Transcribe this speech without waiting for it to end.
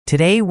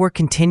Today, we're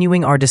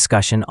continuing our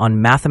discussion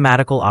on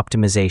mathematical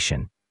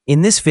optimization.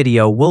 In this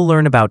video, we'll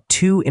learn about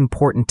two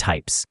important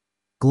types: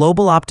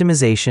 global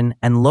optimization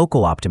and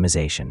local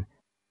optimization.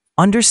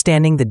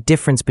 Understanding the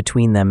difference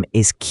between them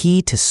is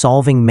key to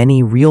solving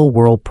many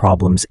real-world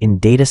problems in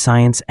data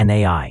science and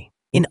AI.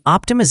 In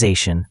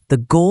optimization, the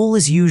goal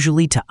is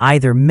usually to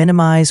either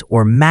minimize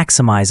or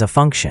maximize a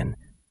function.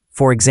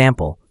 For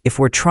example, if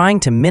we're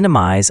trying to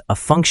minimize a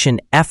function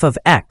f of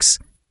x,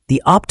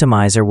 the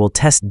optimizer will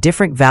test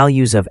different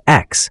values of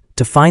x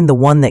to find the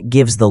one that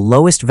gives the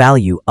lowest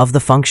value of the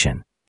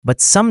function. But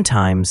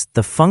sometimes,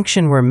 the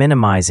function we're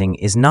minimizing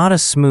is not a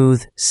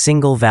smooth,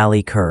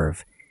 single-valley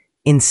curve.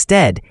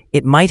 Instead,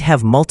 it might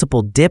have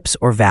multiple dips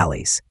or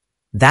valleys.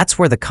 That's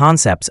where the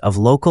concepts of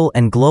local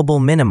and global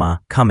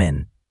minima come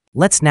in.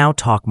 Let's now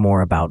talk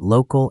more about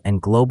local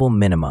and global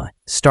minima,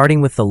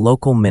 starting with the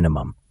local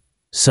minimum.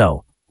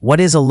 So, what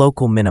is a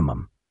local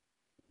minimum?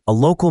 A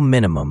local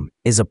minimum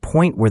is a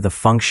point where the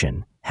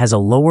function has a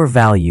lower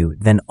value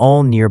than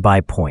all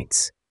nearby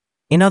points.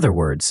 In other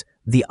words,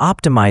 the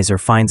optimizer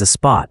finds a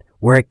spot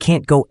where it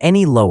can't go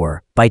any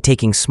lower by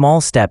taking small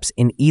steps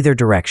in either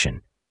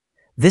direction.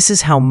 This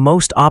is how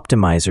most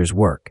optimizers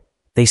work.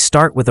 They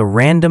start with a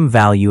random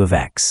value of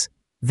x.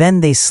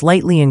 Then they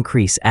slightly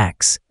increase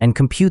x and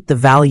compute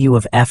the value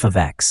of f of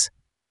x.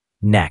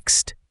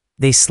 Next,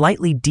 they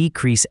slightly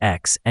decrease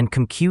x and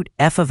compute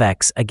f of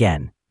x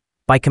again.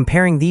 By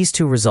comparing these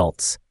two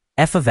results,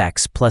 f of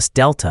x plus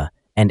delta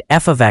and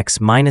f of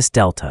x minus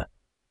delta,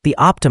 the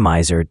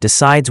optimizer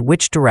decides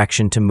which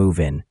direction to move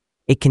in.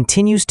 It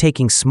continues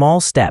taking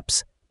small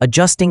steps,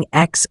 adjusting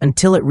x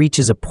until it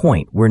reaches a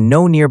point where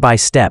no nearby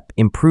step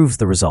improves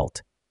the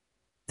result.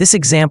 This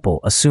example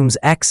assumes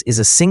x is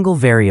a single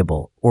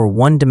variable or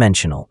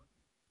one-dimensional.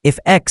 If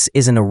x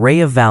is an array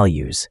of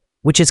values,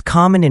 which is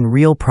common in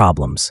real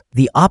problems,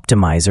 the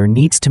optimizer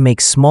needs to make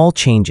small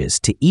changes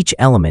to each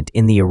element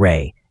in the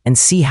array and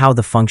see how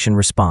the function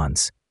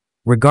responds.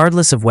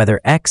 Regardless of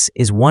whether x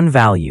is one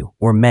value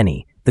or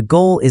many, the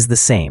goal is the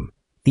same.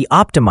 The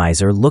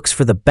optimizer looks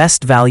for the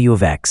best value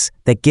of x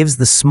that gives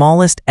the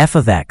smallest f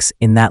of x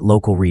in that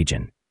local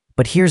region.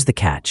 But here's the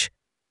catch.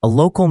 A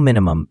local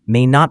minimum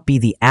may not be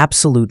the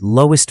absolute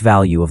lowest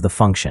value of the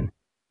function.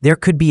 There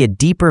could be a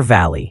deeper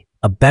valley,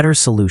 a better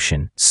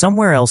solution,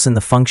 somewhere else in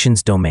the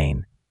function's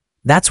domain.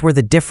 That's where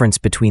the difference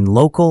between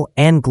local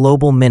and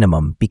global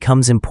minimum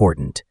becomes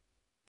important.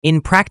 In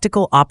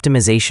practical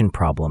optimization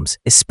problems,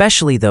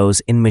 especially those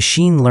in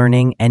machine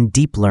learning and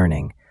deep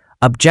learning,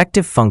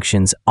 objective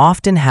functions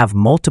often have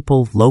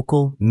multiple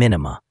local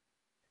minima.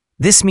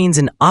 This means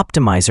an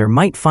optimizer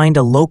might find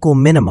a local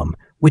minimum,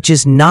 which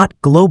is not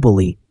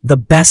globally the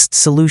best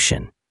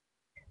solution.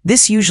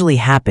 This usually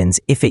happens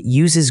if it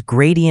uses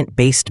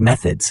gradient-based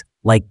methods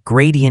like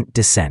gradient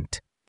descent.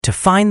 To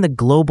find the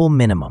global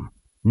minimum,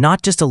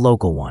 not just a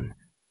local one,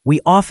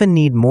 we often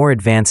need more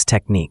advanced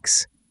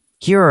techniques.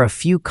 Here are a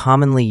few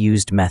commonly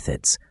used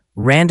methods.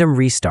 Random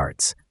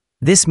restarts.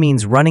 This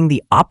means running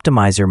the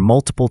optimizer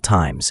multiple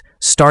times,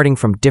 starting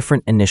from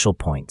different initial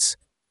points.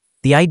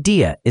 The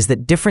idea is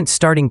that different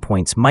starting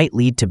points might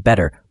lead to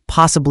better,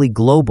 possibly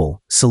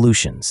global,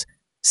 solutions.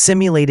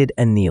 Simulated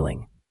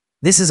annealing.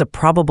 This is a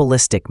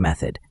probabilistic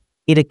method.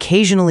 It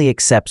occasionally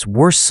accepts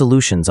worse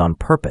solutions on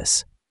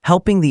purpose,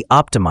 helping the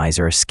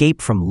optimizer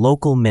escape from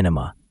local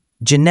minima.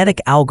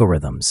 Genetic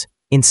algorithms,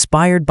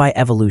 inspired by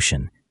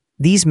evolution.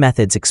 These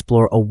methods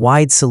explore a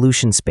wide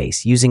solution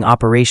space using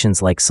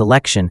operations like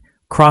selection,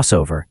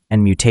 crossover,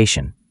 and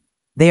mutation.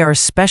 They are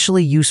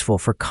especially useful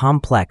for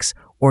complex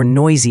or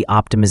noisy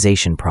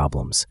optimization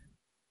problems.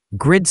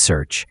 Grid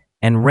search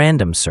and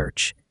random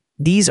search.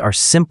 These are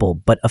simple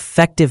but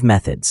effective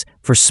methods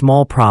for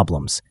small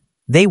problems.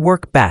 They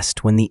work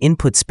best when the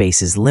input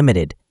space is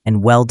limited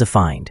and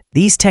well-defined.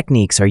 These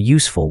techniques are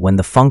useful when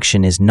the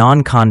function is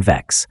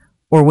non-convex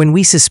or when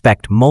we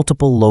suspect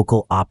multiple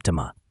local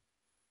optima.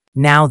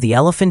 Now, the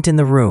elephant in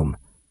the room.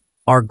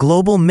 Are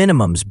global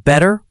minimums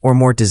better or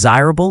more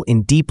desirable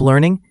in deep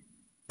learning?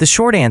 The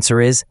short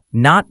answer is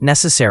not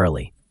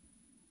necessarily.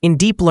 In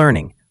deep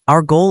learning,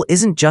 our goal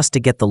isn't just to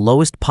get the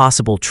lowest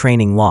possible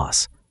training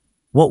loss.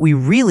 What we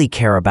really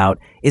care about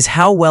is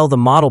how well the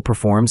model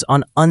performs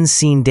on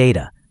unseen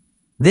data.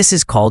 This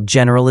is called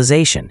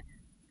generalization.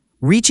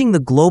 Reaching the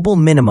global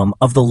minimum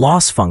of the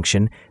loss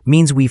function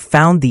means we've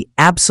found the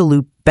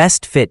absolute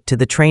best fit to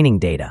the training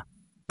data.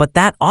 But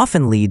that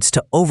often leads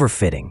to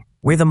overfitting,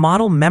 where the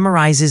model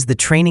memorizes the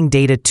training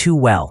data too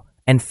well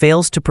and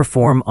fails to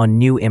perform on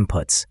new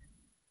inputs.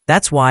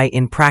 That's why,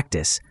 in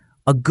practice,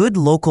 a good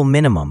local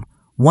minimum,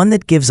 one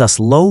that gives us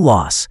low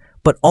loss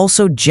but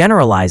also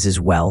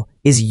generalizes well,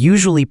 is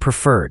usually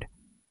preferred.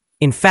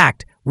 In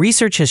fact,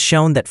 research has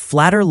shown that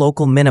flatter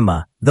local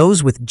minima,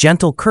 those with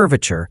gentle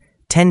curvature,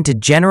 tend to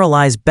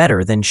generalize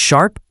better than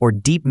sharp or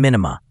deep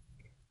minima,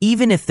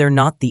 even if they're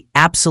not the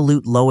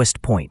absolute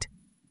lowest point.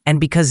 And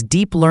because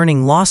deep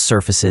learning loss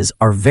surfaces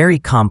are very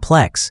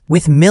complex,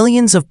 with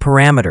millions of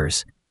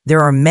parameters, there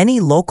are many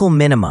local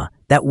minima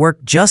that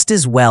work just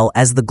as well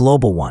as the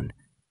global one.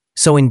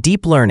 So in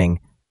deep learning,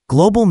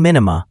 global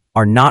minima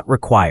are not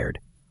required.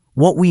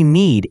 What we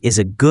need is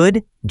a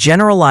good,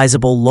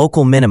 generalizable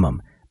local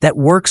minimum that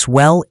works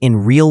well in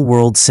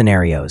real-world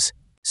scenarios.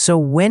 So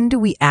when do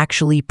we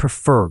actually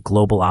prefer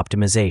global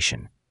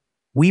optimization?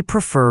 We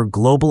prefer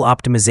global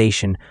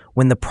optimization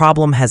when the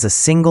problem has a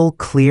single,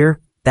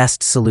 clear,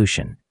 best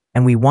solution,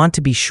 and we want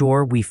to be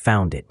sure we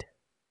found it.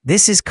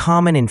 This is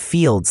common in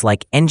fields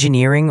like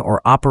engineering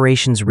or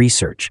operations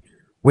research,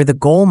 where the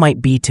goal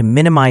might be to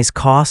minimize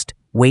cost,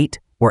 weight,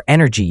 or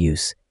energy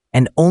use,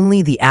 and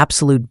only the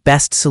absolute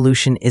best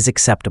solution is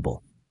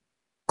acceptable.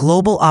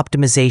 Global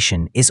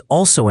optimization is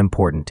also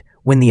important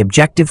when the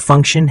objective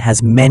function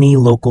has many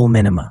local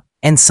minima,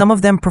 and some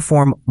of them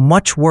perform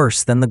much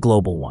worse than the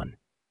global one.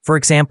 For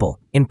example,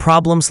 in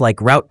problems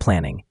like route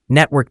planning,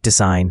 network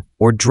design,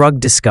 or drug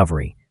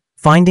discovery,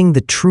 finding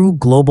the true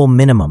global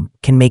minimum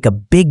can make a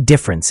big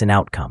difference in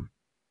outcome.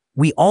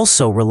 We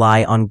also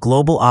rely on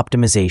global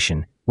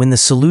optimization when the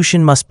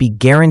solution must be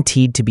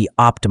guaranteed to be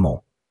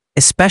optimal,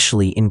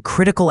 especially in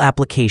critical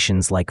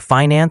applications like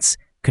finance,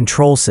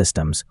 control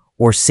systems,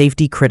 or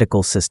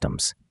safety-critical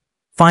systems.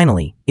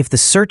 Finally, if the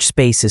search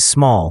space is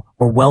small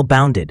or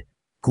well-bounded,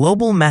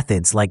 global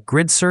methods like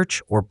grid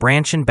search or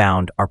branch and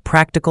bound are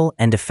practical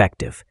and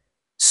effective.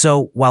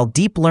 So, while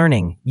deep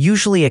learning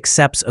usually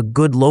accepts a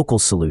good local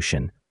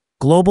solution,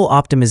 global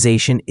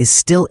optimization is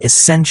still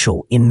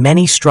essential in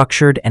many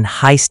structured and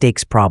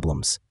high-stakes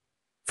problems.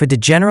 For the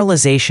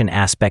generalization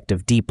aspect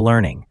of deep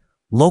learning,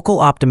 local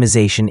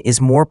optimization is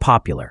more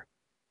popular.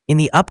 In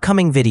the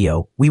upcoming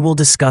video, we will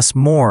discuss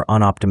more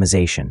on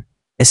optimization,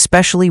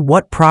 especially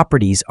what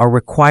properties are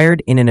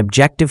required in an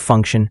objective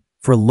function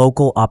for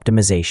local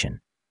optimization.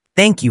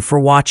 Thank you for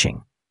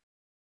watching.